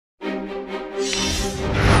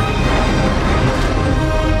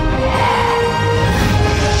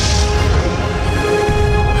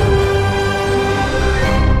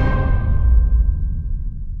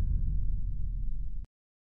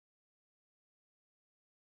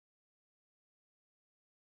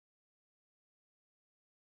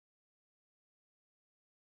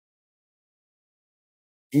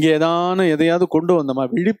இங்க எதையாவது கொண்டு வந்தோமா,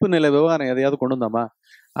 விழிப்பு நிலை விவகாரம் எதையாவது கொண்டு வந்தோமா,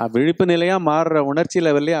 விழிப்பு நிலையா மாறுற உணர்ச்சி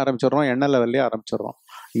லெவல்லே ஆரம்பிச்சிடறோம், எண்ணெய் லெவல்லே ஆரம்பிச்சிடறோம்.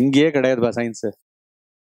 இங்கேயே கிடையாதுப்பா சயின்ஸ்.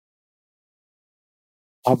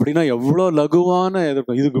 அப்படின்னா எவ்வளோ லகுவான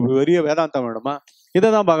இருக்கும். இதுக்கு பெரிய வேதாந்தம் வேணுமா? இதை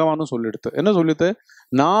தான் பகவானும் சொல்லிடுது. என்ன சொல்லிட்டு,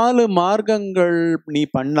 4 மார்க்கங்கள் நீ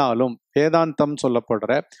பண்ணாலும் வேதாந்தம்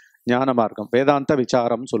சொல்லப்படுற ஞான மார்க்கம், வேதாந்த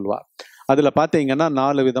விசாரம் சொல்லுவார். அதுல பாத்தீங்கன்னா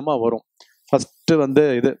 4 விதமா வரும். ஃபர்ஸ்ட்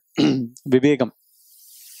இது விவேகம்,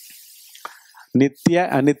 நித்திய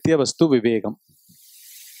அநித்திய வஸ்து விவேகம்.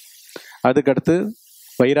 அதுக்கடுத்து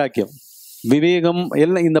வைராக்கியம். விவேகம்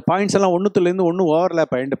எல்லாம் இந்த பாயிண்ட்ஸ் எல்லாம் ஒன்னுத்துல இருந்து ஒண்ணு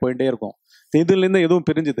ஓவர்லேப் போயிட்டே இருக்கும். இதுல இருந்து எதுவும்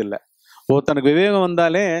பிரிஞ்சது இல்லை. ஒருத்தனுக்கு விவேகம்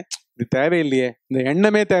வந்தாலே இது தேவையில்லையே, இந்த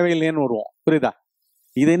எண்ணமே தேவையில்லையேன்னு வருவோம். புரியுதா?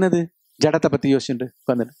 இது என்னது, ஜடத்தை பத்தி யோசிச்சுட்டு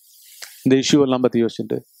உட்காந்துட்டு, இந்த இஷ்யூ எல்லாம் பத்தி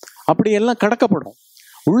யோசிச்சுட்டு அப்படி எல்லாம் கடக்கப்படும்.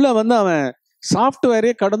 உள்ள அவன்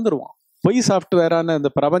சாஃப்ட்வேரே கடந்துருவான். பொய் சாஃப்ட்வேரான இந்த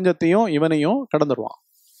பிரபஞ்சத்தையும் இவனையும் கடந்துருவான்.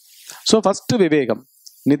 ஸோ ஃபர்ஸ்ட் விவேகம்,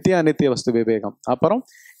 நித்திய அநித்திய வஸ்து விவேகம். அப்புறம்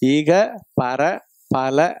ஈக பர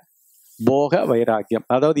பல போக வைராக்கியம்.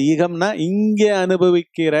 அதாவது ஈகம்னா இங்கே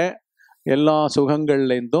அனுபவிக்கிற எல்லா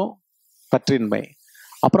சுகங்கள்லேருந்தும் பற்றின்மை.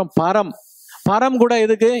 அப்புறம் பரம், பரம் கூட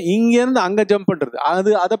எதுக்கு, இங்கேருந்து அங்கே ஜம்ப் பண்ணுறது.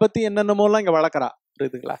 அதை பற்றி என்னென்னமோலாம் இங்கே வளர்க்குறா.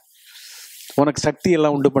 புரியுதுங்களா? உனக்கு சக்தி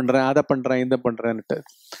எல்லாம் உண்டு பண்ணுறேன், அதை பண்ணுறேன், இதை பண்ணுறேன்னுட்டு.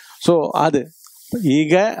 ஸோ அது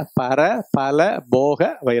ஈக பர பல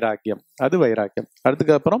போக வைராக்கியம், அது வைராக்கியம்.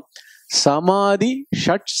 அதுக்கப்புறம் சமாதி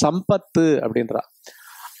ஷட் சம்பத்து அப்படின்றா.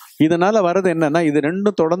 இதனால வர்றது என்னன்னா, இது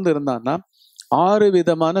ரெண்டும் தொடர்ந்து இருந்தான்னா 6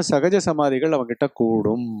 விதமான சகஜ சமாதிகள் அவங்கிட்ட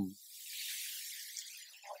கூடும்.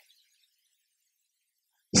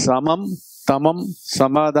 சமம், தமம்,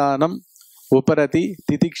 சமாதானம், உபரதி,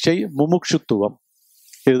 திதிக்ஷை, முமுக்ஷுத்துவம்.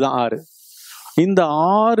 இதுதான் 6. இந்த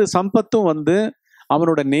 6 சம்பத்தும்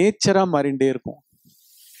அவனோட நேச்சரா மாறிண்டே இருக்கும்.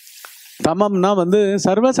 தமம்னா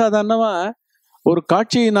சர்வசாதாரணமா ஒரு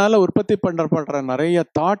காட்சியினால உற்பத்தி பண்ற நிறைய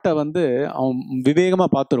தாட்டை அவன் விவேகமா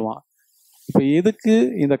பார்த்துருவான். இப்ப எதுக்கு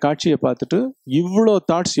இந்த காட்சியை பார்த்துட்டு இவ்வளோ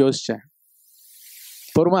தாட்ஸ் யோசிச்சேன்,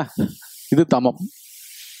 பொறுமா, இது தமம்.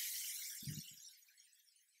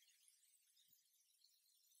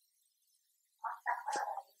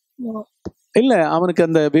 இல்ல, அவனுக்கு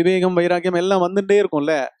அந்த விவேகம் வைராக்கியம் எல்லாம் வந்துட்டே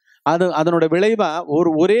இருக்கும்ல. அதனோட விளைவா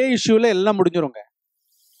ஒரே இஷ்யூல எல்லாம் முடிஞ்சிருங்க.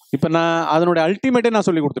 இப்ப நான் அதனுடைய அல்டிமேட்டே நான்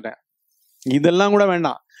சொல்லி கொடுத்துட்டேன். இதெல்லாம் கூட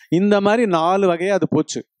வேண்டாம், இந்த மாதிரி 4 வகையா அது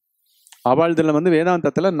போச்சு. அவாழ்துல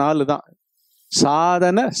வேதாந்தத்துல 4 தான்.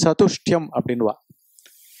 சாதன சதுஷ்டியம் அப்படின்வா.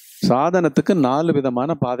 சாதனத்துக்கு 4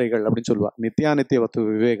 விதமான பாதைகள் அப்படின்னு சொல்லுவா. நித்தியானித்திய வத்து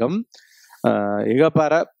விவேகம்,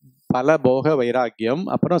 இகபர பல போக வைராக்கியம்,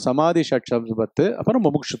 அப்புறம் சமாதி ஷட்சம்பத்து, அப்புறம்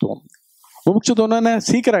முமுட்சுத்துவம். முமுட்சுத்துவம்னா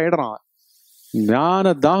சீக்கிரம் ஆயிடுறான்,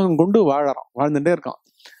 ஞான தாகம் கொண்டு வாழ்ந்துட்டே இருக்கான்.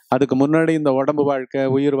 அதுக்கு முன்னாடி இந்த உடம்பு வாழ்க்கை,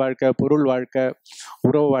 உயிர் வாழ்க்கை, பொருள் வாழ்க்கை,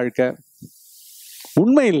 உறவு வாழ்க்கை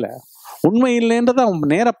உண்மை இல்லை. உண்மை இல்லைன்றதை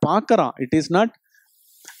அவன் நேர பார்க்கறான். இட் இஸ் நாட்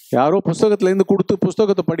யாரோ புஸ்தகத்துல கொடுத்து,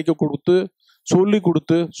 புஸ்தகத்தை படிக்க கொடுத்து, சொல்லி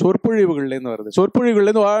கொடுத்து, சொற்பொழிவுகள்ல இருந்து வருது. சொற்பொழிவுகள்ல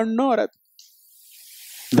இருந்து வாழணும் வராது.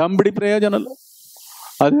 தம்படி பிரயோஜனம் இல்லை.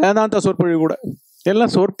 அது வேதாந்த சொற்பொழிவு கூட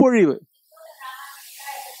எல்லாம் சொற்பொழிவு.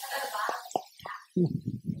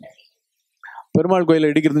 பெருமாள் கோயில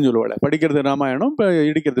இடிக்கிறதுன்னு சொல்லுவாள், படிக்கிறது ராமாயணம்,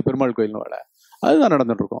 இடிக்கிறது பெருமாள் கோயில்னு வாழ. அதுதான்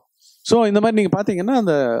நடந்துட்டு இருக்கும். ஸோ இந்த மாதிரி நீங்க பாத்தீங்கன்னா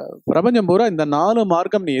அந்த பிரபஞ்சம் பூரா இந்த 4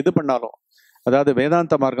 மார்க்கம் நீ எது பண்ணாலும், அதாவது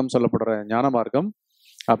வேதாந்த மார்க்கம் சொல்லப்படுற ஞான மார்க்கம்,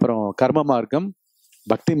 அப்புறம் கர்ம மார்க்கம்,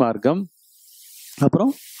 பக்தி மார்க்கம்,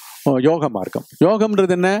 அப்புறம் யோக மார்க்கம்.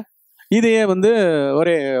 யோகம்ன்றது என்ன? இதையே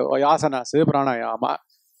ஒரே ஆசனாசு பிராணாயாமா.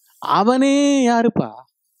 அவனே யாருப்பா?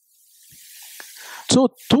 ஸோ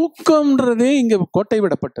தூக்கம்ன்றதே இங்க கோட்டை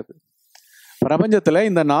விடப்பட்டது. பிரபஞ்சத்துல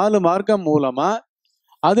இந்த 4 மார்க்கம் மூலமா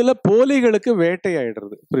அதுல போலிகளுக்கு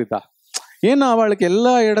வேட்டையாயிடுறது. புரியுதா? ஏன்னா அவளுக்கு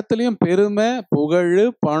எல்லா இடத்துலயும் பெருமை, புகழ்,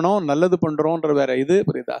 பணம், நல்லது பண்றோன்ற வேற இது.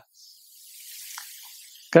 புரியுதா?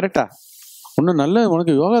 கரெக்டா? ஒன்னும் நல்ல,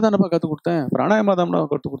 உனக்கு யோகா தானப்பா கத்து கொடுத்தேன், பிராணாயாமா தானப்பா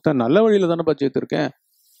கத்து கொடுத்தேன், நல்ல வழியில தானப்பா சேர்த்திருக்கேன்.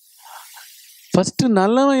 ஃபர்ஸ்ட்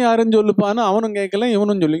நல்லவன் யாருன்னு சொல்லுப்பான்னு அவனும் கேட்கல,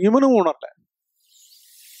 இவனும் இவனும் உணரல.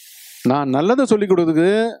 நான் நல்லதை சொல்லி கொடுக்குது,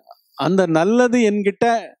 அந்த நல்லது என்கிட்ட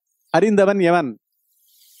அறிந்தவன் எவன்,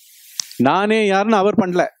 நானே யாருன்னு அவர்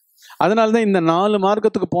பண்ணல. அதனாலதான் இந்த 4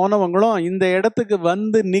 மார்க்கத்துக்கு போனவங்களும் இந்த இடத்துக்கு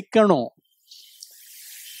நிக்கணும்.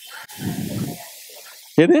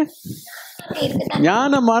 எது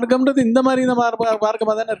ஞான மார்க்கம்ன்றது இந்த மாதிரி இந்த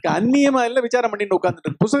மார்க்கமா தானே இருக்கு. அந்நியமா இல்ல விசாரம் பண்ணிட்டு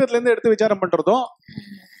உட்காந்துட்டு, புத்தகத்துல இருந்து எடுத்து விசாரம் பண்றதும்,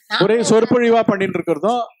 ஒரே சொற்பொழிவா பண்ணிட்டு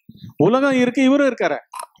இருக்கிறதும். உலகம் இருக்கு, இவரும் இருக்காரு.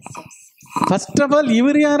 ஃபர்ஸ்ட் ஆஃப் ஆல்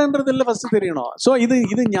இவர் யாருன்றது இல்ல ஃபர்ஸ்ட் தெரியணும். ஸோ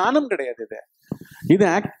இது ஞானம் கிடையாது. இது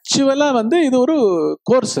ஆக்சுவலா இது ஒரு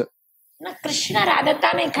கோர்ஸ். கிருஷ்ணர்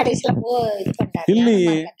அதைத்தானே கடைசியில இது பண்றாரு.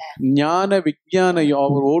 இல்லையே, ஞான விஞ்ஞான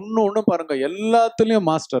அவர் ஒண்ணு பாருங்க, எல்லாத்துலயும்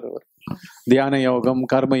மாஸ்டர் அவர். தியான யோகம்,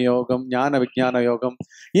 கர்ம யோகம், ஞான விஞ்ஞான யோகம்.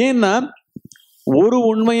 ஏன்னா ஒரு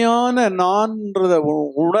உண்மையான நான்றத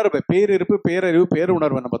உணர்வை, பேரிருப்பு, பேரறிவு,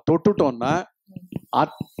 பேருணர்வை நம்ம தொட்டுட்டோம்னா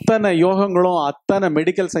அத்தனை யோகங்களும், அத்தனை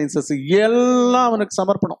மெடிக்கல் சயின்சஸ் எல்லாம் அவனுக்கு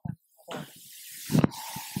சமர்ப்பணம்.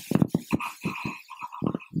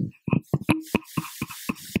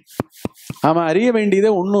 அவன் அறிய வேண்டியதே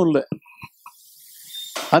ஒன்றும் இல்லை.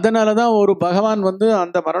 அதனாலதான் ஒரு பகவான்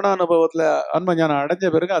அந்த மரண அனுபவத்துல ஆன்ம ஞானம்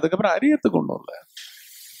அடைஞ்ச பிறகு அதுக்கப்புறம் அறியறதுக்கு ஒன்றும் இல்லை.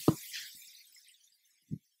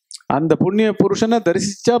 அந்த புண்ணிய புருஷனை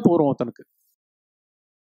தரிசிச்சா போறோம் தனக்கு.